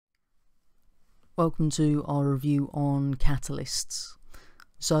Welcome to our review on catalysts.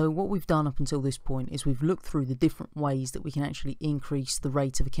 So what we've done up until this point is we've looked through the different ways that we can actually increase the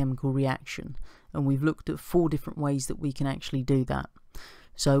rate of a chemical reaction, and we've looked at 4 different ways that we can actually do that.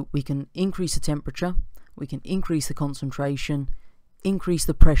 So we can increase the temperature, we can increase the concentration, increase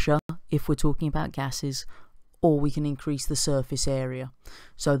the pressure if we're talking about gases, or we can increase the surface area.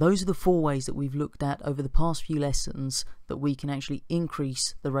 So those are the 4 ways that we've looked at over the past few lessons that we can actually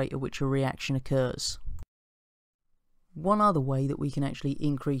increase the rate at which a reaction occurs. One other way that we can actually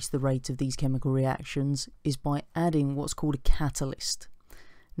increase the rate of these chemical reactions is by adding what's called a catalyst.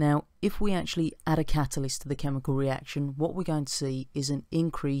 Now, if we actually add a catalyst to the chemical reaction, what we're going to see is an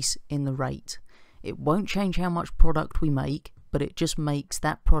increase in the rate. It won't change how much product we make, but it just makes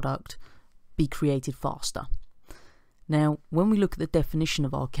that product be created faster. Now, when we look at the definition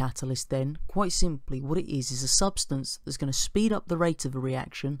of our catalyst then, quite simply what it is a substance that's going to speed up the rate of a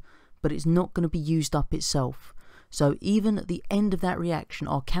reaction, but it's not going to be used up itself. So even at the end of that reaction,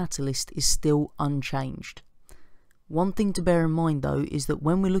 our catalyst is still unchanged. One thing to bear in mind though is that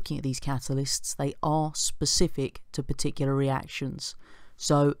when we're looking at these catalysts, they are specific to particular reactions.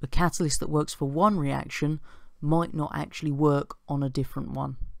 So a catalyst that works for one reaction might not actually work on a different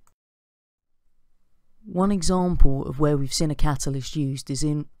one. One example of where we've seen a catalyst used is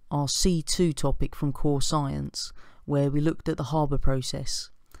in our C2 topic from Core Science, where we looked at the Haber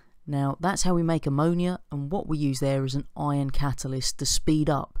process. Now that's how we make ammonia, and what we use there is an ion catalyst to speed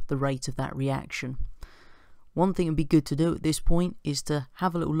up the rate of that reaction. One thing it would be good to do at this point is to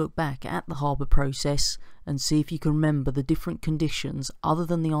have a little look back at the Haber process and see if you can remember the different conditions other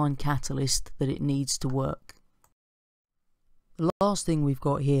than the ion catalyst that it needs to work. The last thing we've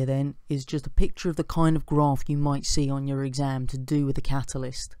got here then is just a picture of the kind of graph you might see on your exam to do with a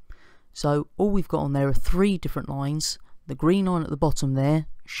catalyst. So all we've got on there are 3 different lines. The green line at the bottom there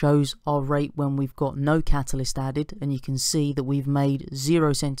shows our rate when we've got no catalyst added, and you can see that we've made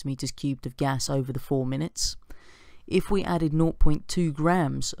 0 centimeters cubed of gas over the 4 minutes. If we added 0.2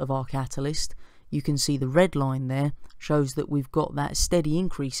 grams of our catalyst, you can see the red line there shows that we've got that steady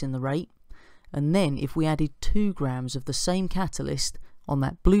increase in the rate. And then if we added 2 grams of the same catalyst on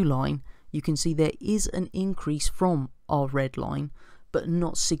that blue line, you can see there is an increase from our red line, but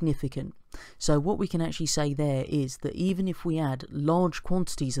not significant. So what we can actually say there is that even if we add large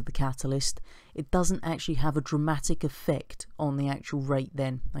quantities of the catalyst, it doesn't actually have a dramatic effect on the actual rate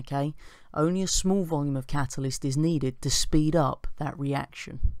then, okay? Only a small volume of catalyst is needed to speed up that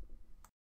reaction.